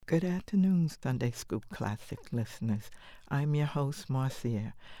Good afternoon, Sunday School Classic listeners. I'm your host,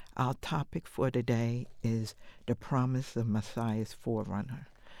 Marcia. Our topic for today is the promise of Messiah's Forerunner.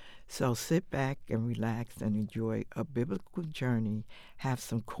 So sit back and relax and enjoy a biblical journey. Have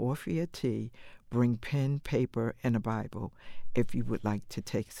some coffee or tea. Bring pen, paper, and a Bible if you would like to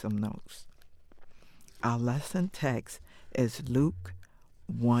take some notes. Our lesson text is Luke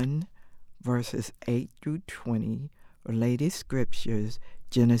 1, verses 8 through 20. Related scriptures,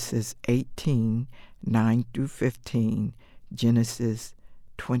 Genesis 18, 9 through 15, Genesis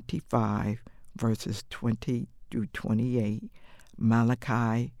 25, verses 20 through 28,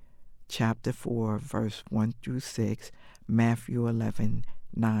 Malachi chapter 4, verse 1 through 6, Matthew 11,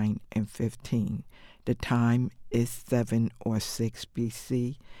 9 and 15. The time is 7 or 6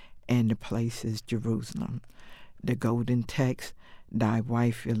 BC, and the place is Jerusalem. The golden text, thy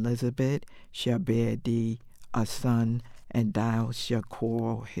wife Elizabeth shall bear thee a son, and thou shalt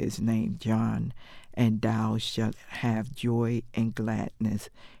call his name John, and thou shalt have joy and gladness,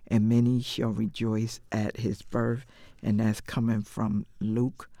 and many shall rejoice at his birth. And that's coming from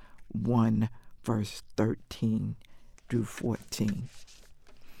Luke 1, verse 13 through 14.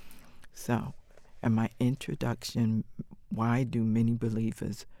 So, in my introduction, why do many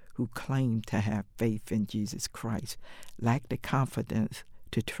believers who claim to have faith in Jesus Christ lack the confidence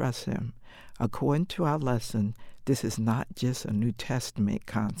to trust him? According to our lesson, this is not just a New Testament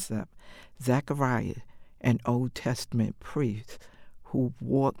concept. Zechariah, an Old Testament priest who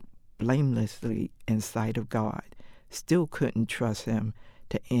walked blamelessly in sight of God, still couldn't trust him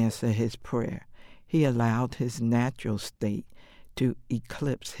to answer his prayer. He allowed his natural state to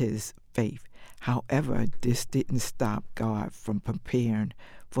eclipse his faith. However, this didn't stop God from preparing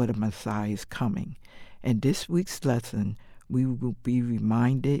for the Messiah's coming. In this week's lesson, we will be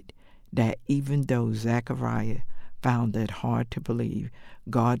reminded that even though Zechariah found it hard to believe,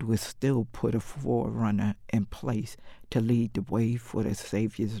 God would still put a forerunner in place to lead the way for the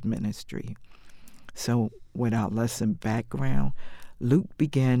Savior's ministry. So, with our lesson background, Luke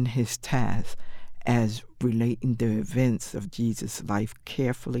began his task as relating the events of Jesus' life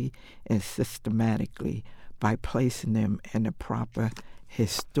carefully and systematically by placing them in the proper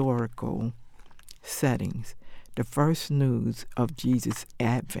historical settings. The first news of Jesus'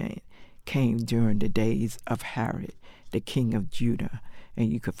 advent came during the days of Herod, the king of Judah,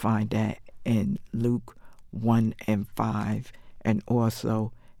 and you could find that in Luke 1 and 5, and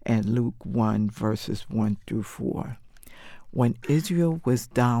also in Luke 1, verses 1 through 4. When Israel was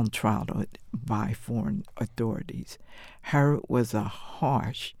downtrodden by foreign authorities, Herod was a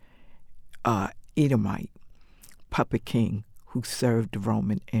harsh Edomite puppet king who served the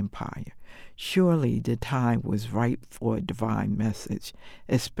Roman Empire. Surely the time was ripe for a divine message,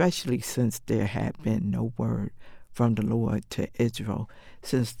 especially since there had been no word from the Lord to Israel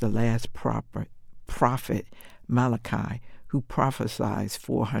since the last prophet Malachi, who prophesied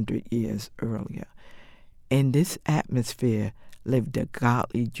 400 years earlier. In this atmosphere lived a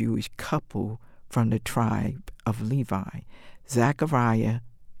godly Jewish couple from the tribe of Levi, Zechariah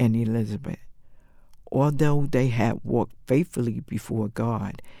and Elizabeth. Although they had walked faithfully before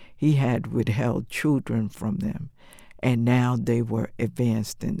God, he had withheld children from them, and now they were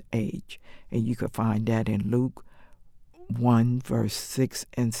advanced in age. And you could find that in Luke 1, verse 6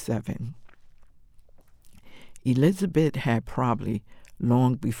 and 7. Elizabeth had probably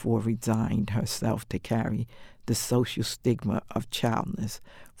long before resigned herself to carry the social stigma of childlessness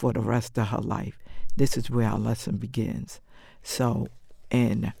for the rest of her life. This is where our lesson begins. So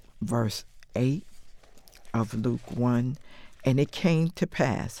in verse 8 of Luke 1, and it came to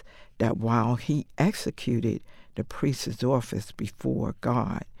pass that while he executed the priest's office before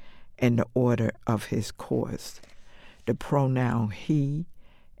God in the order of his course, the pronoun he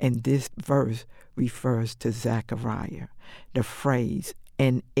in this verse refers to Zechariah. The phrase,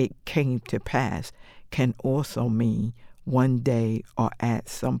 and it came to pass, can also mean one day or at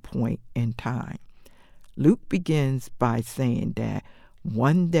some point in time. Luke begins by saying that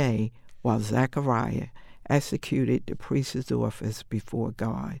one day while Zechariah executed the priest's office before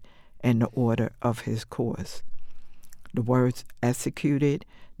God in the order of his course. The words executed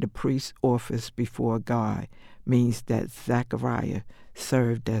the priest's office before God means that Zechariah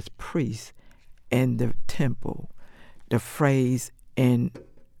served as priest in the temple. The phrase in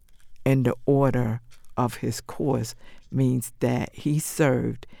the order of his course means that he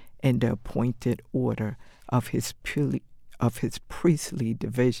served in the appointed order of his priestly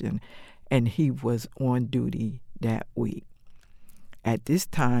division, and he was on duty that week. At this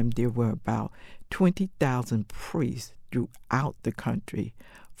time, there were about 20,000 priests throughout the country,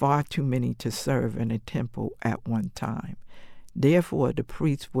 far too many to serve in a temple at one time. Therefore, the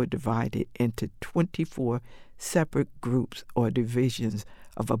priests were divided into 24 separate groups or divisions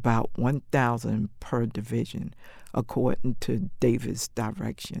of about 1,000 per division, according to David's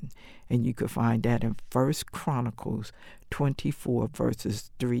direction. And you can find that in 1 Chronicles 24,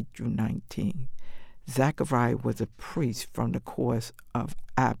 verses 3 through 19. Zechariah was a priest from the course of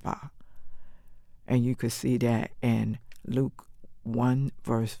Abba. And you could see that in Luke 1,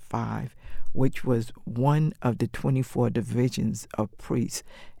 verse 5, which was one of the 24 divisions of priests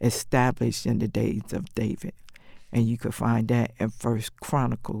established in the days of David. And you could find that in 1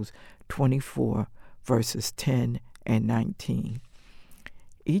 Chronicles 24, verses 10 and 19.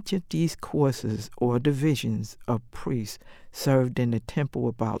 Each of these courses or divisions of priests served in the temple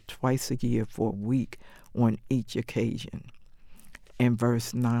about twice a year for a week on each occasion. In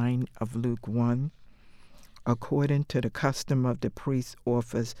verse 9 of Luke 1, according to the custom of the priest's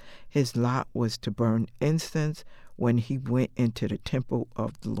office, his lot was to burn incense when he went into the temple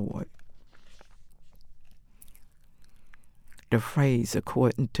of the Lord. The phrase,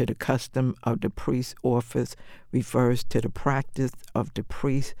 according to the custom of the priest's office, refers to the practice of the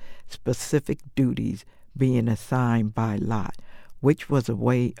priest's specific duties being assigned by lot, which was a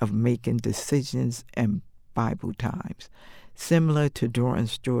way of making decisions in Bible times, similar to drawing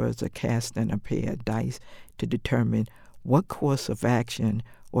straws or casting a pair of dice to determine what course of action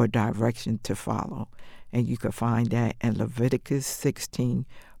or direction to follow. And you can find that in Leviticus 16,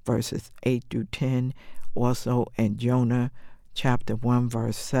 verses 8 through 10, also in Jonah chapter 1,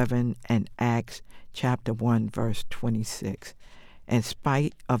 verse 7, and Acts chapter 1, verse 26. In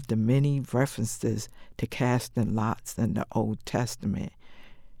spite of the many references to casting lots in the Old Testament,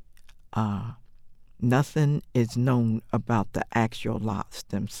 nothing is known about the actual lots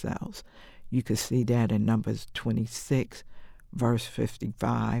themselves. You can see that in Numbers 26, verse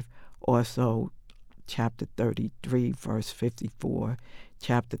 55, also chapter 33, verse 54,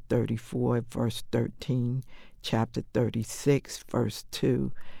 chapter 34, verse 13, chapter 36, verse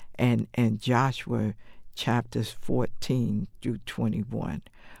 2, and in Joshua chapters 14 through 21,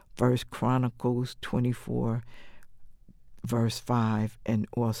 1 Chronicles 24, verse 5, and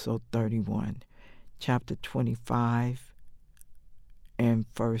also 31, chapter 25, and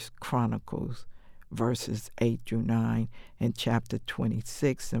 1 Chronicles verses 8 through 9, and chapter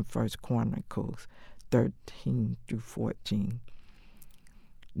 26 and 1 Chronicles 13 through 14.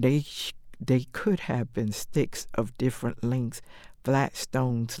 They could have been sticks of different lengths, flat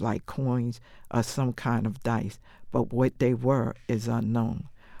stones like coins, or some kind of dice, but what they were is unknown.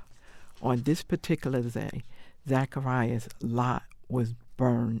 On this particular day, Zechariah's lot was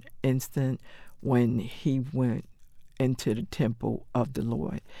burned instant when he went into the temple of the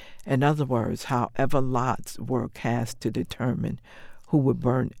Lord. In other words, however lots were cast to determine who would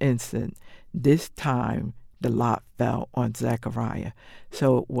burn incense, this time the lot fell on Zechariah.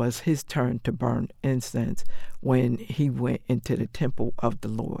 So it was his turn to burn incense when he went into the temple of the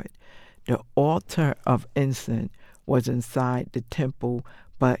Lord. The altar of incense was inside the temple,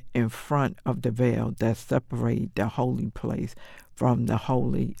 but in front of the veil that separated the holy place from the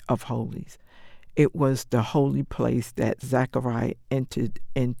Holy of Holies. It was the holy place that Zechariah entered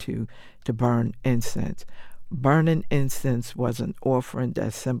into to burn incense. Burning incense was an offering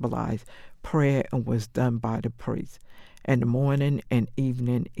that symbolized prayer and was done by the priest in the morning and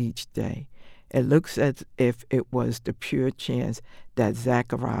evening each day. It looks as if it was the pure chance that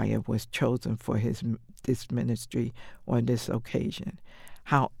Zechariah was chosen for this ministry on this occasion.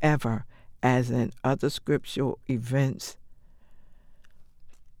 However, as in other scriptural events,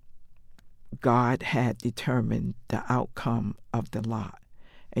 God had determined the outcome of the lot.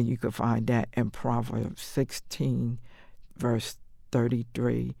 And you can find that in Proverbs 16, verse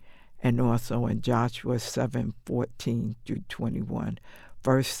 33, and also in Joshua 7:14 through 21,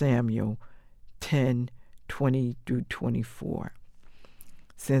 1 Samuel 10:20 through 24.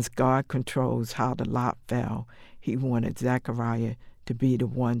 Since God controls how the lot fell, he wanted Zechariah to be the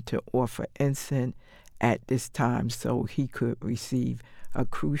one to offer incense at this time so he could receive a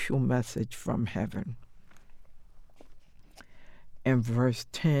crucial message from heaven. In verse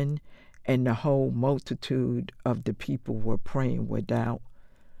 10, and the whole multitude of the people were praying without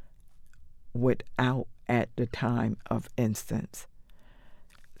at the time of incense.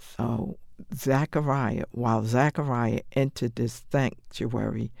 So while Zechariah entered this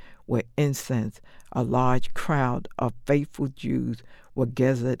sanctuary with incense, a large crowd of faithful Jews were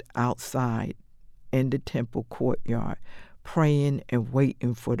gathered outside in the temple courtyard, praying and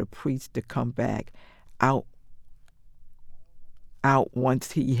waiting for the priest to come back out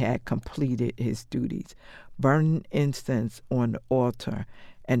once he had completed his duties. Burning incense on the altar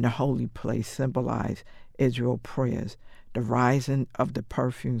and the holy place symbolized Israel's prayers. The rising of the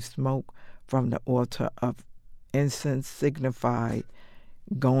perfume smoke from the altar of incense signified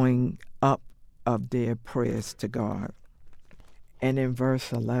going up of their prayers to God. And in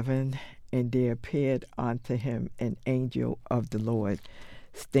verse 11, and there appeared unto him an angel of the Lord,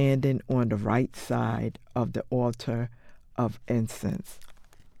 standing on the right side of the altar of incense.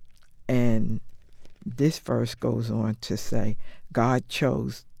 And this verse goes on to say, God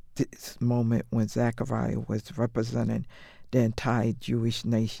chose this moment when Zechariah was representing the entire Jewish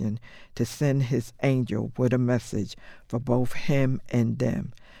nation to send his angel with a message for both him and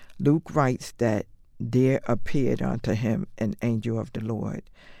them. Luke writes that there appeared unto him an angel of the Lord.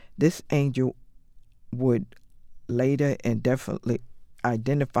 This angel would later and definitely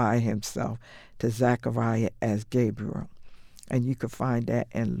identify himself to Zechariah as Gabriel. And you can find that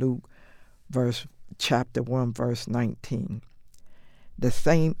in Luke chapter 1, verse 19. The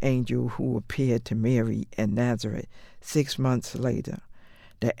same angel who appeared to Mary in Nazareth 6 months later.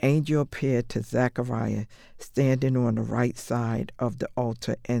 The angel appeared to Zechariah standing on the right side of the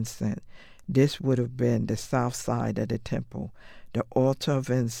altar incense. This would have been the south side of the temple. The altar of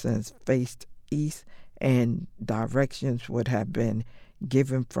incense faced east, and directions would have been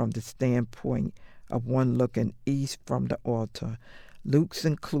given from the standpoint of one looking east from the altar. Luke's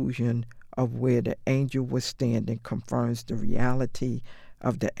inclusion of where the angel was standing confirms the reality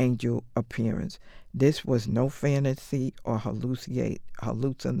of the angel appearance. This was no fantasy or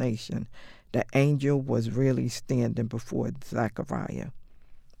hallucination. The angel was really standing before Zechariah.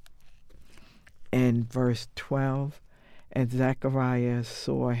 In verse 12, and Zechariah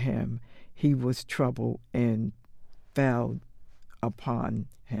saw him, he was troubled and fell upon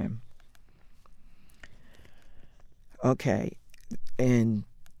him. Okay, in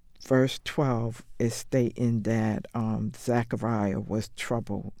verse 12 is stating that Zechariah was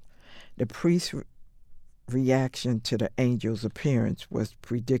troubled. The priest's reaction to the angel's appearance was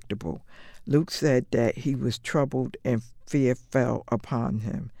predictable. Luke said that he was troubled and fear fell upon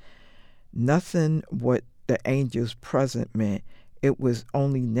him. Nothing what the angel's presence meant. It was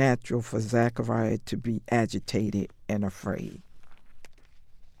only natural for Zechariah to be agitated and afraid.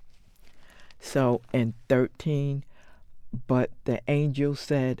 So in 13, but the angel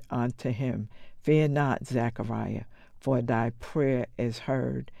said unto him, Fear not, Zechariah, for thy prayer is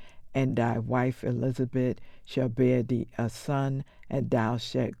heard, and thy wife Elizabeth shall bear thee a son, and thou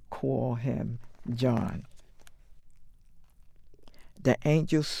shalt call him John. The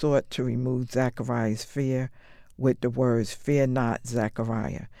angel sought to remove Zechariah's fear with the words, Fear not,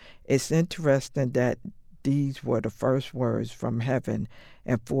 Zechariah. It's interesting that these were the first words from heaven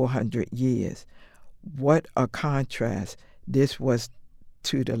in 400 years. What a contrast this was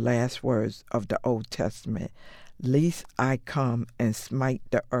to the last words of the Old Testament. Lest I come and smite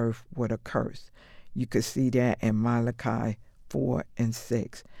the earth with a curse. You could see that in Malachi 4 and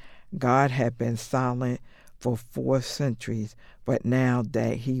 6. God had been silent for 4 centuries, but now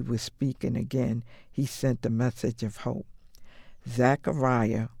that he was speaking again, he sent a message of hope.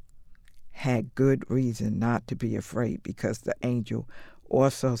 Zechariah had good reason not to be afraid because the angel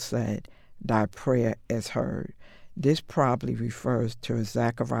also said, Thy prayer is heard. This probably refers to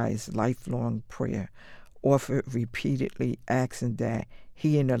Zechariah's lifelong prayer, offered repeatedly asking that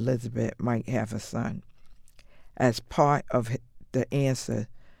he and Elizabeth might have a son. As part of the answer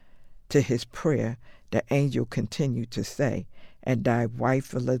to his prayer, the angel continued to say, And thy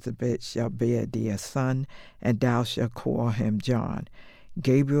wife Elizabeth shall bear thee a son, and thou shalt call him John.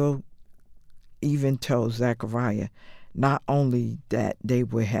 Gabriel even told Zechariah not only that they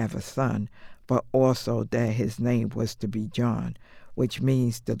would have a son, but also that his name was to be John, which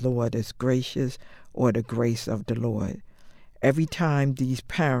means the Lord is gracious, or the grace of the Lord. Every time these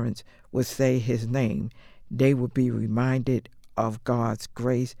parents would say his name, they would be reminded of God's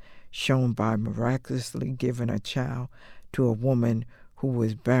grace shown by miraculously giving a child to a woman who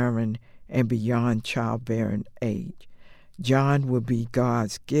was barren and beyond childbearing age. John would be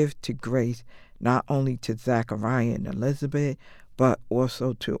God's gift to grace not only to Zechariah and Elizabeth, but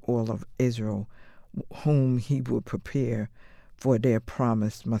also to all of Israel, whom he would prepare for their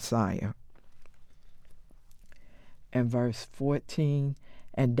promised Messiah. In verse 14,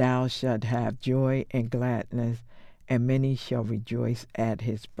 And thou shalt have joy and gladness, and many shall rejoice at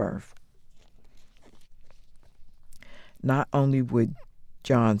his birth. Not only would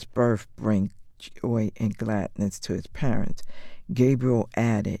John's birth bring joy and gladness to his parents, Gabriel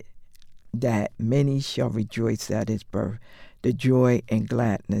added that many shall rejoice at his birth. The joy and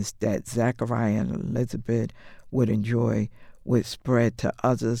gladness that Zechariah and Elizabeth would enjoy would spread to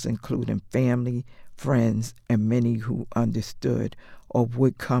others, including family, friends, and many who understood or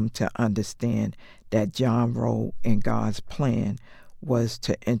would come to understand that John's role in God's plan was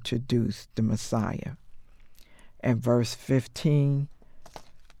to introduce the Messiah. And verse 15,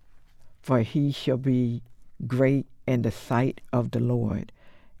 for he shall be great in the sight of the Lord,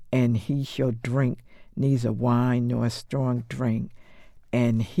 and he shall drink neither wine nor strong drink,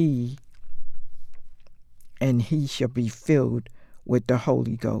 and he shall be filled with the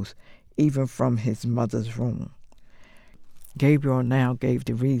Holy Ghost, even from his mother's womb. Gabriel now gave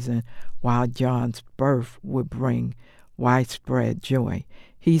the reason why John's birth would bring widespread joy.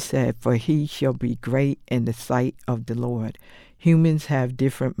 He said, for he shall be great in the sight of the Lord. Humans have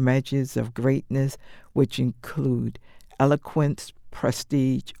different measures of greatness, which include eloquence,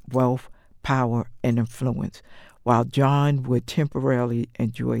 prestige, wealth, power, and influence. While John would temporarily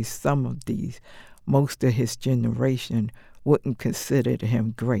enjoy some of these, most of his generation wouldn't consider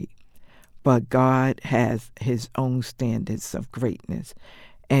him great. But God has his own standards of greatness,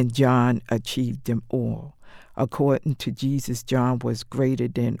 and John achieved them all. According to Jesus, John was greater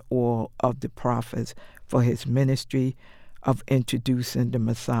than all of the prophets, for his ministry of introducing the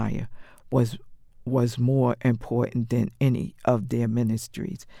Messiah was more important than any of their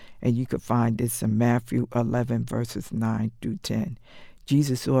ministries. And you can find this in Matthew 11, verses 9 through 10.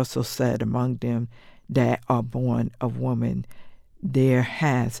 Jesus also said, among them that are born of woman, there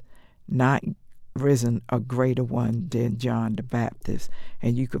has not risen a greater one than John the Baptist.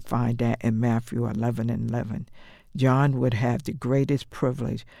 And you could find that in Matthew 11:11. John would have the greatest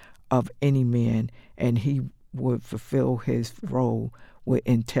privilege of any man, and he would fulfill his role with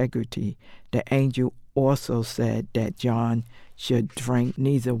integrity. The angel also said that John should drink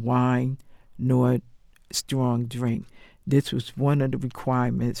neither wine nor strong drink. This was one of the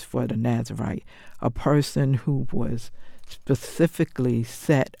requirements for the Nazarite, a person who was specifically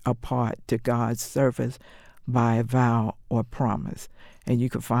set apart to God's service by a vow or promise. And you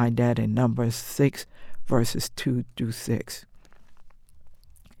can find that in Numbers 6, verses 2 through 6.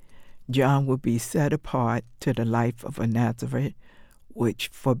 John would be set apart to the life of a Nazarite, which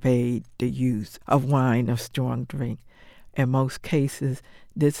forbade the use of wine or strong drink. In most cases,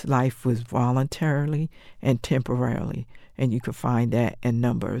 this life was voluntarily and temporarily, and you can find that in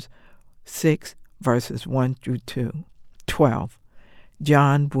Numbers 6, verses 1 through 12.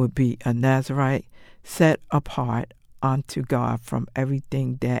 John would be a Nazarite set apart unto God from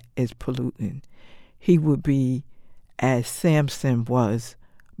everything that is polluting. He would be as Samson was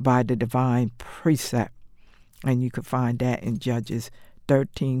by the divine precept, and you can find that in Judges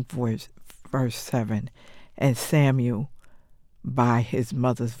 13, verse 7, and Samuel by his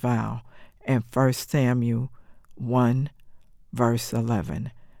mother's vow, and 1 Samuel 1, verse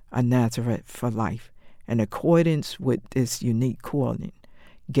 11, a Nazarite for life. In accordance with this unique calling,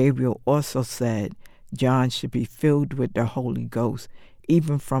 Gabriel also said John should be filled with the Holy Ghost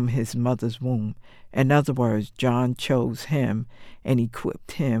even from his mother's womb. In other words, John chose him and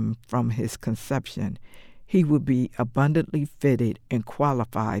equipped him from his conception. He would be abundantly fitted and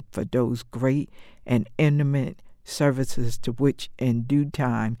qualified for those great and intimate services to which in due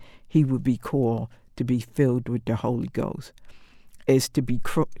time he would be called to be filled with the Holy Ghost. Is to be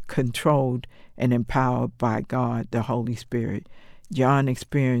controlled and empowered by God, the Holy Spirit. John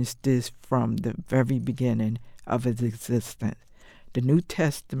experienced this from the very beginning of his existence. The New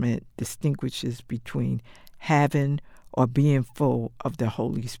Testament distinguishes between having or being full of the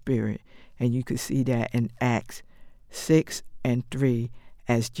Holy Spirit, and you can see that in Acts 6 and 3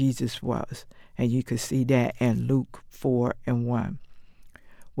 as Jesus was, and you can see that in Luke 4 and 1,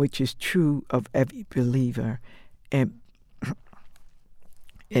 which is true of every believer, and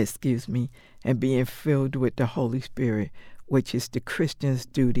and being filled with the Holy Spirit, which is the Christian's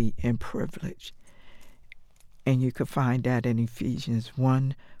duty and privilege. And you can find that in Ephesians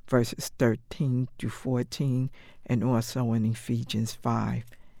 1, verses 13 to 14, and also in Ephesians 5,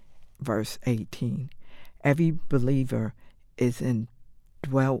 verse 18. Every believer is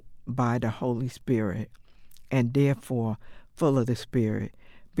indwelt by the Holy Spirit, and therefore full of the Spirit.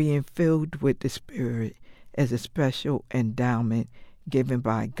 Being filled with the Spirit is a special endowment given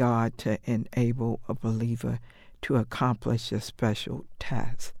by God to enable a believer to accomplish a special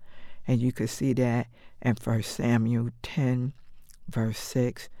task. And you can see that in 1 Samuel 10, verse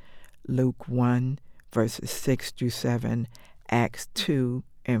 6, Luke 1, verses 6 through 7, Acts 2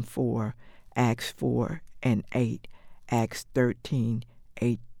 and 4, Acts 4 and 8, Acts 13,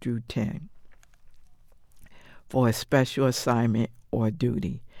 8 through 10. For a special assignment or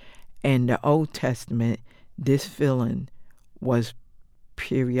duty. In the Old Testament, this filling was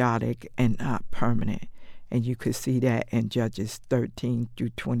periodic and not permanent. And you could see that in Judges 13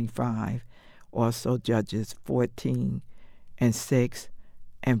 through 25, also Judges 14 and 6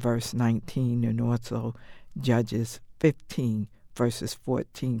 and verse 19, and also Judges 15 verses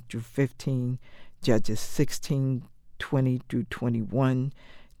 14 through 15, Judges 16, 20 through 21,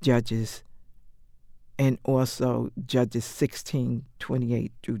 Judges, and also Judges 16,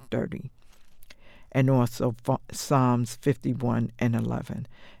 28 through 30, and also Psalms 51 and 11.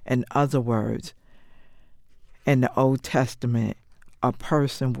 In other words, in the Old Testament, a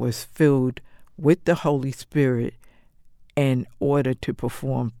person was filled with the Holy Spirit in order to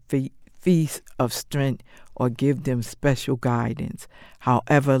perform feats of strength or give them special guidance.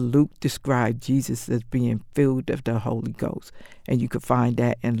 However, Luke described Jesus as being filled of the Holy Ghost, and you can find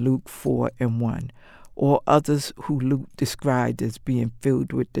that in Luke 4 and 1. Or others who Luke described as being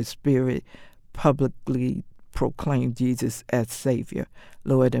filled with the Spirit publicly proclaimed Jesus as Savior,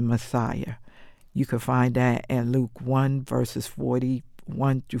 Lord, and Messiah. You can find that in Luke 1 verses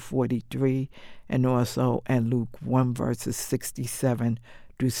 41 through 43, and also in Luke 1 verses 67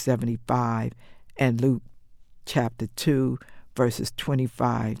 through 75, and Luke chapter 2 verses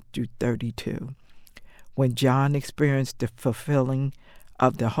 25 through 32. When John experienced the fulfilling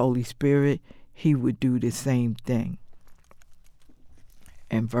of the Holy Spirit, he would do the same thing.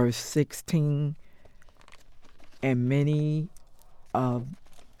 In verse 16, and many of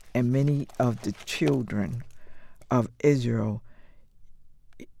the children of Israel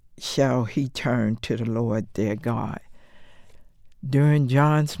shall he turn to the Lord their God. During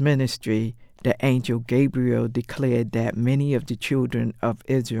John's ministry, the angel Gabriel declared that many of the children of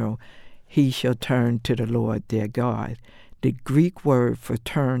Israel he shall turn to the Lord their God. The Greek word for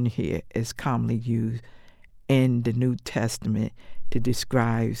turn here is commonly used in the New Testament to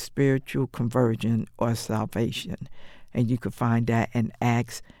describe spiritual conversion or salvation. And you can find that in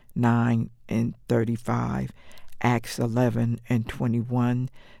Acts 9 and 35, Acts 11 and 21,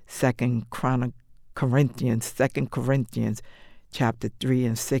 2 Corinthians chapter 3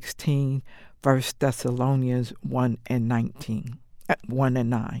 and 16, 1 Thessalonians 1 and 19, 1 and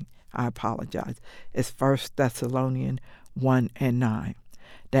 9. I apologize. It's 1 Thessalonians 1 and 9.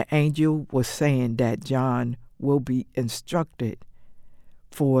 The angel was saying that John will be instructed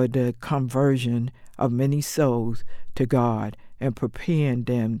for the conversion of many souls to God and preparing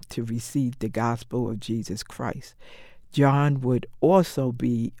them to receive the gospel of Jesus Christ. John would also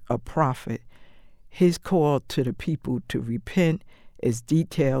be a prophet. His call to the people to repent is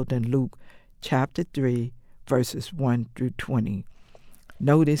detailed in Luke chapter 3, verses 1 through 20.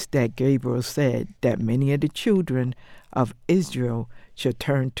 Notice that Gabriel said that many of the children of Israel should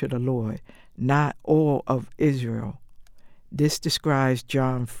turn to the Lord, not all of Israel. This describes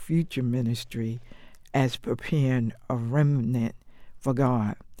John's future ministry as preparing a remnant for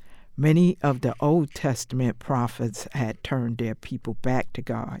God. Many of the Old Testament prophets had turned their people back to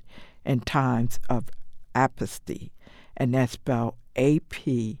God in times of apostasy, and that's spelled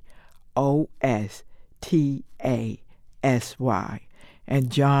Apostasy,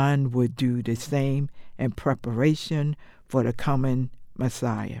 and John would do the same in preparation for the coming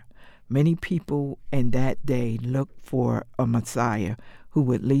Messiah. Many people in that day looked for a Messiah who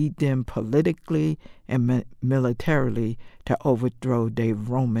would lead them politically and militarily to overthrow their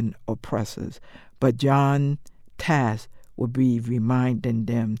Roman oppressors. But John's task would be reminding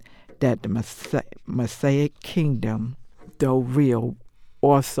them that the Messianic kingdom, though real,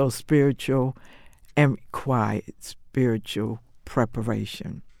 also spiritual and required spiritual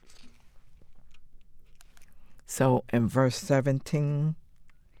preparation. So in verse 17,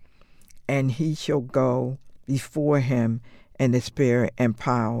 and he shall go before him in the spirit and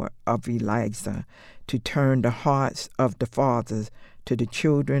power of Elijah, to turn the hearts of the fathers to the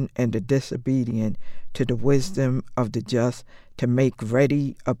children and the disobedient to the wisdom of the just, to make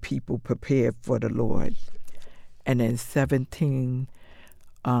ready a people prepared for the Lord. And in 17,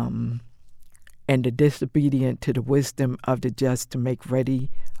 and the disobedient to the wisdom of the just, to make ready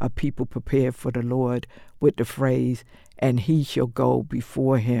a people prepared for the Lord, with the phrase, and he shall go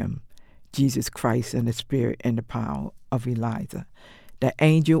before him, Jesus Christ in the spirit and the power of Elijah. The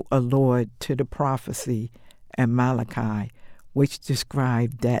angel allured to the prophecy in Malachi, which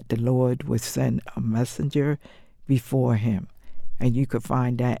described that the Lord would send a messenger before him. And you could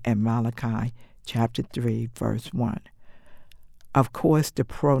find that in Malachi chapter 3, verse 1. Of course, the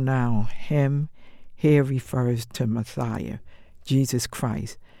pronoun him here refers to Messiah, Jesus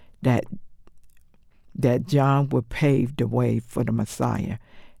Christ, that John would pave the way for the Messiah,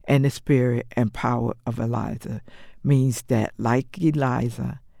 and the spirit and power of Elijah means that, like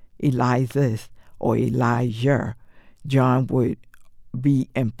Elijah, John would be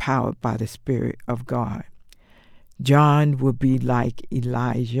empowered by the Spirit of God. John would be like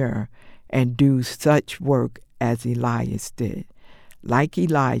Elijah and do such work as Elias did. Like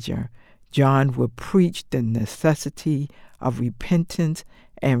Elijah, John would preach the necessity of repentance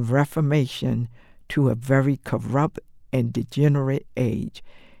and reformation to a very corrupt and degenerate age.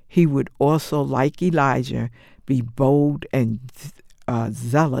 He would also, like Elijah, be bold and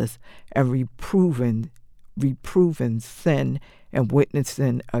zealous and reproving sin and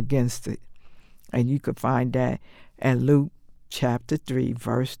witnessing against it. And you could find that in Luke chapter 3,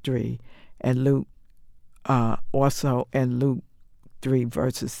 verse 3, and Luke also in Luke 3,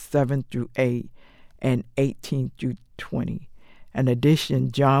 verses 7 through 8 and 18 through 20. In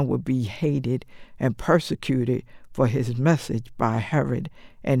addition, John would be hated and persecuted for his message by Herod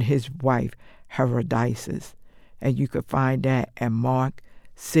and his wife Herodias. And you could find that in Mark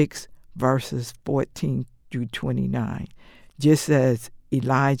 6, verses 14 through 29. Just as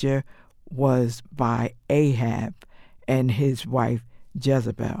Elijah was by Ahab and his wife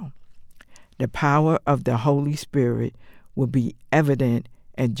Jezebel. The power of the Holy Spirit will be evident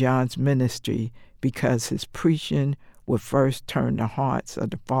in John's ministry because his preaching would first turn the hearts of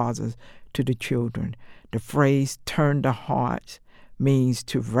the fathers to the children. The phrase turn the hearts means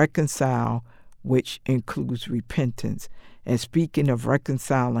to reconcile, which includes repentance. And speaking of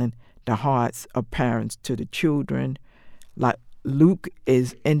reconciling the hearts of parents to the children, like Luke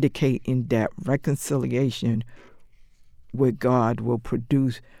is indicating that reconciliation with God will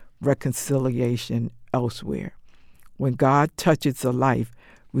produce reconciliation elsewhere. When God touches a life,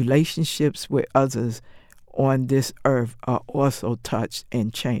 relationships with others on this earth are also touched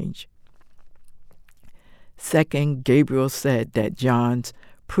and changed. Second, Gabriel said that John's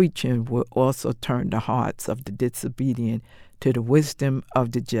preaching would also turn the hearts of the disobedient to the wisdom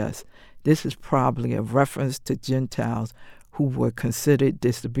of the just. This is probably a reference to Gentiles who were considered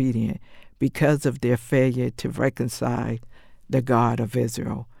disobedient because of their failure to reconcile the God of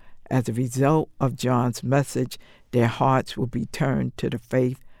Israel. As a result of John's message, their hearts will be turned to the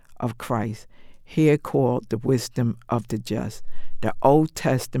faith of Christ, here called the wisdom of the just. The Old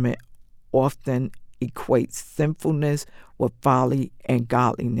Testament often equates sinfulness with folly and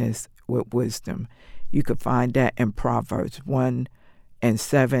godliness with wisdom. You can find that in Proverbs 1 and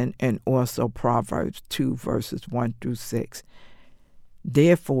 7 and also Proverbs 2 verses 1 through 6.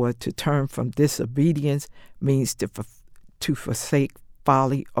 Therefore, to turn from disobedience means to forsake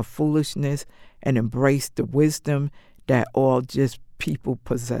folly or foolishness and embrace the wisdom that all just people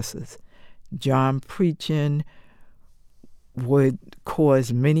possesses. John preaching would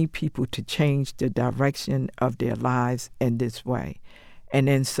cause many people to change the direction of their lives in this way. And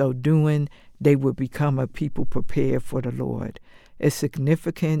in so doing, they would become a people prepared for the Lord. It's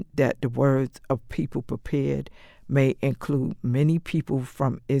significant that the words of people prepared may include many people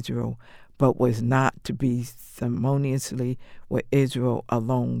from Israel, but was not to be ceremoniously with Israel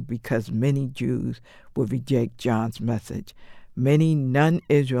alone because many Jews would reject John's message. Many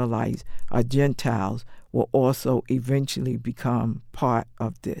non-Israelites or Gentiles will also eventually become part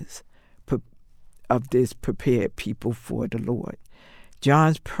of this prepared people for the Lord.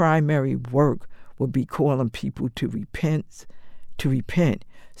 John's primary work would be calling people to repent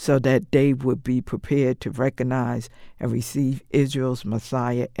so that they would be prepared to recognize and receive Israel's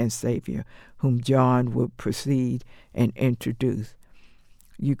Messiah and Savior, whom John would precede and introduce.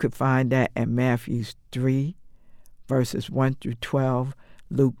 You could find that in Matthew 3, verses 1 through 12,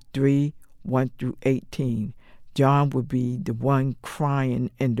 Luke 3, 1 through 18. John would be the one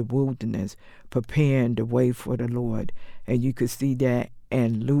crying in the wilderness, preparing the way for the Lord. And you could see that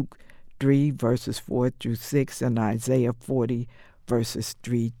in Luke 3, verses 4 through 6, and Isaiah 40, verses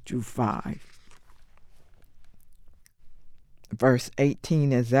 3 through 5. Verse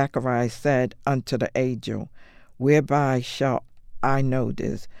 18, and Zacharias said unto the angel, Whereby shall I know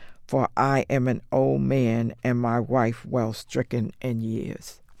this? For I am an old man, and my wife well stricken in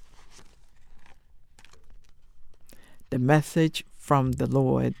years. The message from the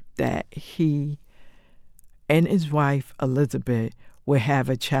Lord that he and his wife Elizabeth would have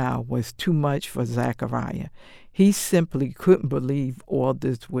a child was too much for Zachariah. He simply couldn't believe all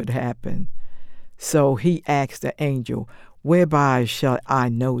this would happen. So he asked the angel, Whereby shall I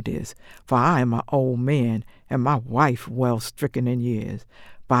know this? For I am an old man, and my wife well stricken in years.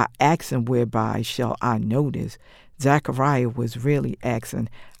 By asking whereby shall I know this, Zachariah was really asking,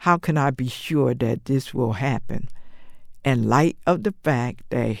 how can I be sure that this will happen? In light of the fact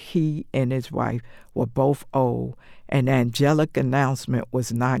that he and his wife were both old, an angelic announcement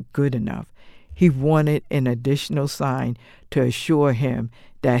was not good enough. He wanted an additional sign to assure him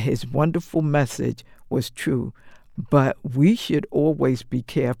that his wonderful message was true. But we should always be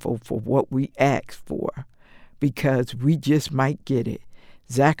careful for what we ask for, because we just might get it.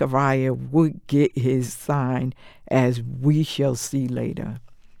 Zechariah would get his sign, as we shall see later.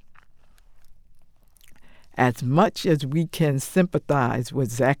 As much as we can sympathize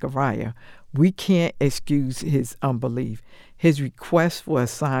with Zechariah, we can't excuse his unbelief. His request for a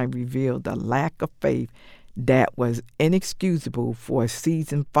sign revealed a lack of faith that was inexcusable for a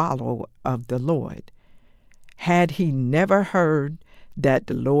seasoned follower of the Lord. Had he never heard that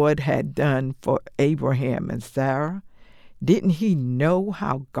the Lord had done for Abraham and Sarah? Didn't he know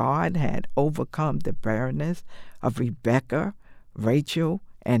how God had overcome the barrenness of Rebekah, Rachel,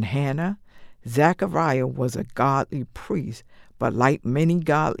 and Hannah? Zechariah was a godly priest, but like many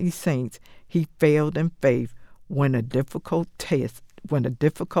godly saints, he failed in faith when a difficult test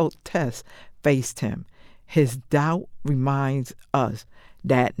faced him. His doubt reminds us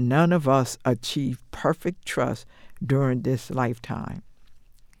that none of us achieve perfect trust during this lifetime.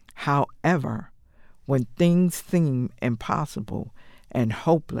 However, when things seem impossible and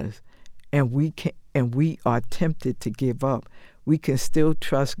hopeless, and we are tempted to give up, we can still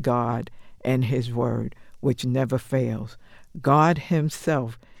trust God and His word, which never fails. God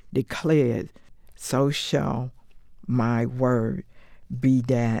Himself declared, "So shall my word be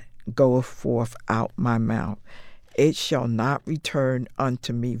that goeth forth out my mouth. It shall not return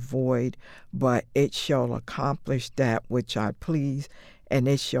unto me void, but it shall accomplish that which I please, and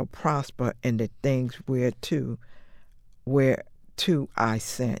it shall prosper in the things whereto I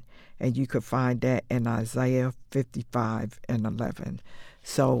sent." And you can find that in Isaiah 55:11.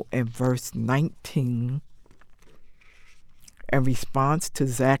 So in verse 19, in response to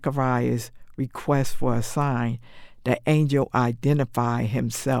Zechariah's request for a sign, the angel identified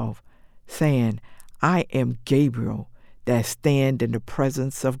himself, saying, "I am Gabriel that stand in the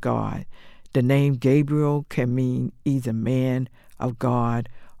presence of God." The name Gabriel can mean either man of God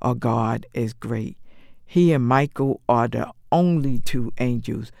or God is great. He and Michael are the only two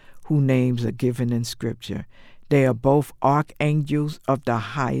angels whose names are given in Scripture. They are both archangels of the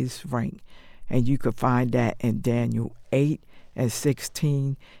highest rank, and you can find that in Daniel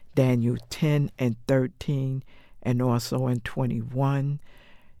 8:16, Daniel 10:13, and also in 21,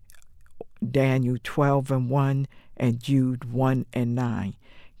 Daniel 12:1, and Jude 1:9.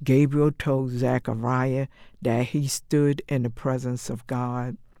 Gabriel told Zechariah that he stood in the presence of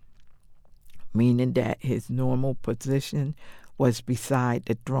God, meaning that his normal position was beside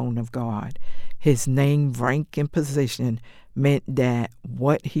the throne of God. His name, rank, and position meant that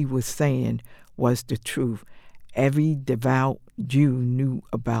what he was saying was the truth. Every devout Jew knew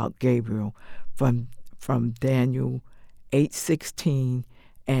about Gabriel from Daniel 8:16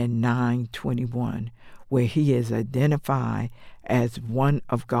 and 9:21, where he is identified as one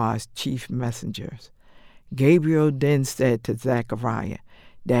of God's chief messengers. Gabriel then said to Zechariah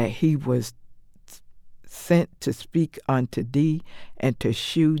that he was sent to speak unto thee and to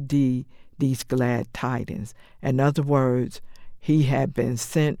shew thee these glad tidings. In other words, he had been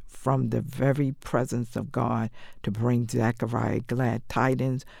sent from the very presence of God to bring Zechariah glad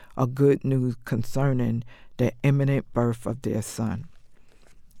tidings or good news concerning the imminent birth of their son.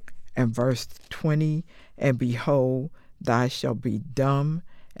 In verse 20, "And behold, thou shalt be dumb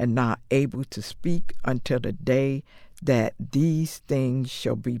and not able to speak until the day that these things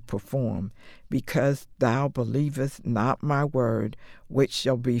shall be performed, because thou believest not my word, which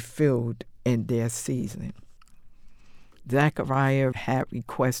shall be filled in their season." Zechariah had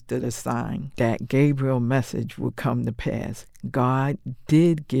requested a sign that Gabriel's message would come to pass. God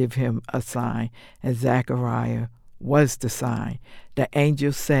did give him a sign, and Zechariah was the sign. The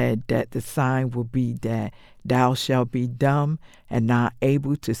angel said that the sign would be that thou shalt be dumb and not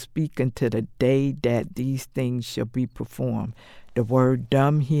able to speak until the day that these things shall be performed. The word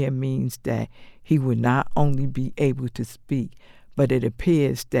dumb here means that he would not only be able to speak, but it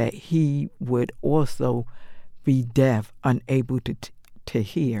appears that he would also be deaf, unable to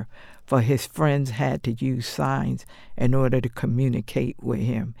hear, for his friends had to use signs in order to communicate with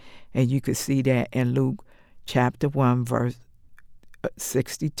him. And you could see that in Luke chapter 1, verse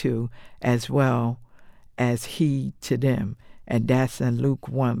 62, as well as he to them. And that's in Luke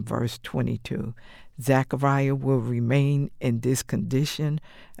 1, verse 22. Zechariah will remain in this condition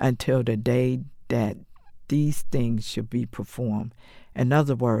until the day that these things should be performed. In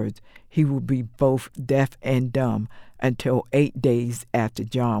other words, he will be both deaf and dumb until 8 days after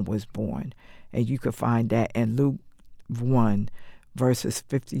John was born. And you can find that in Luke 1, verses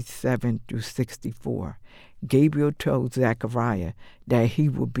 57 through 64. Gabriel told Zechariah that he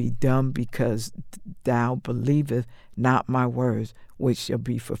would be dumb because thou believest not my words, which shall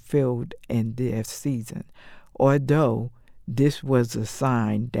be fulfilled in their season. Although this was a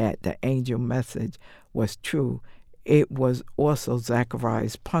sign that the angel message was true, it was also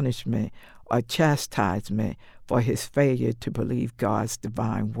Zechariah's punishment or chastisement for his failure to believe God's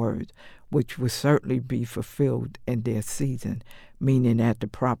divine words, which would certainly be fulfilled in their season, meaning at the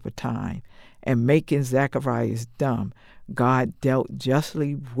proper time. And making Zacharias dumb, God dealt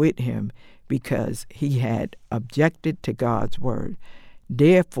justly with him because he had objected to God's word.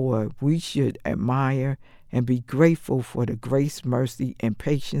 Therefore, we should admire and be grateful for the grace, mercy, and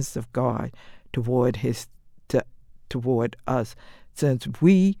patience of God toward us, since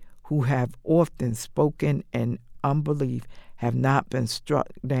we who have often spoken in unbelief have not been struck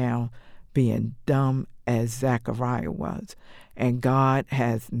down being dumb as Zechariah was, and God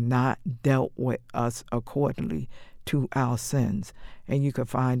has not dealt with us accordingly to our sins. And you can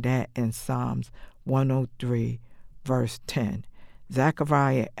find that in Psalms 103, verse 10.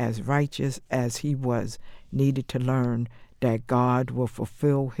 Zechariah, as righteous as he was, needed to learn that God will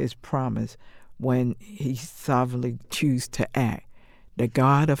fulfill his promise when he sovereignly chooses to act. The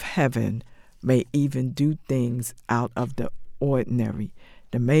God of heaven may even do things out of the ordinary.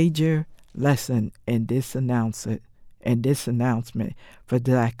 The major lesson in this announcement for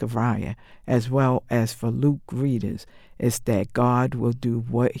Zechariah, as well as for Luke readers, is that God will do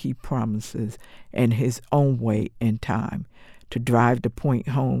what he promises in his own way in time. To drive the point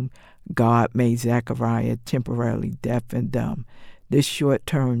home, God made Zechariah temporarily deaf and dumb. This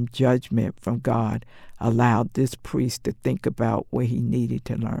short-term judgment from God allowed this priest to think about what he needed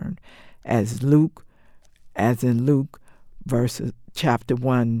to learn. As in Luke chapter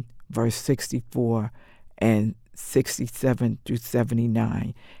 1, verse 64 and 67 through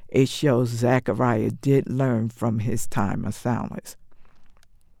 79, it shows Zechariah did learn from his time of silence.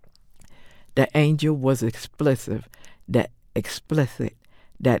 The angel was explicit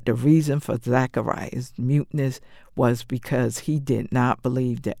that the reason for Zechariah's muteness was because he did not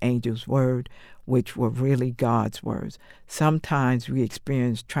believe the angel's word, which were really God's words. Sometimes we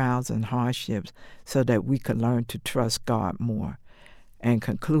experience trials and hardships so that we can learn to trust God more. In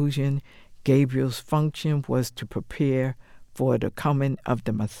conclusion, Gabriel's function was to prepare for the coming of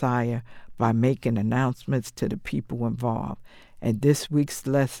the Messiah by making announcements to the people involved. In this week's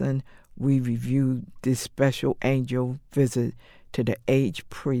lesson, we reviewed this special angel visit to the aged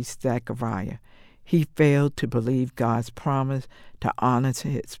priest Zechariah. He failed to believe God's promise to honor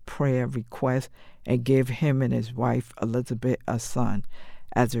his prayer request and give him and his wife Elizabeth a son.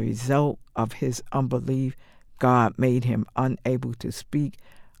 As a result of his unbelief, God made him unable to speak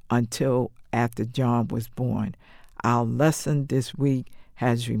until after John was born. Our lesson this week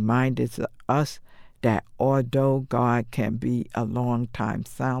has reminded us that although God can be a long time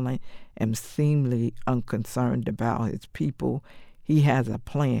silent and seemingly unconcerned about his people, he has a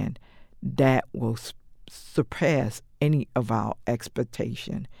plan that will surpass any of our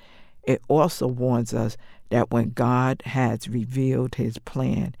expectation. It also warns us that when God has revealed his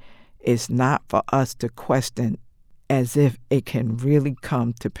plan, it's not for us to question as if it can really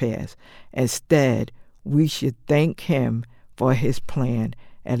come to pass. Instead, we should thank him for his plan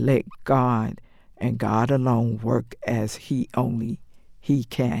and let God and God alone work as he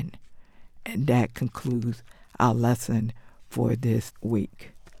can. And that concludes our lesson for this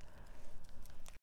week.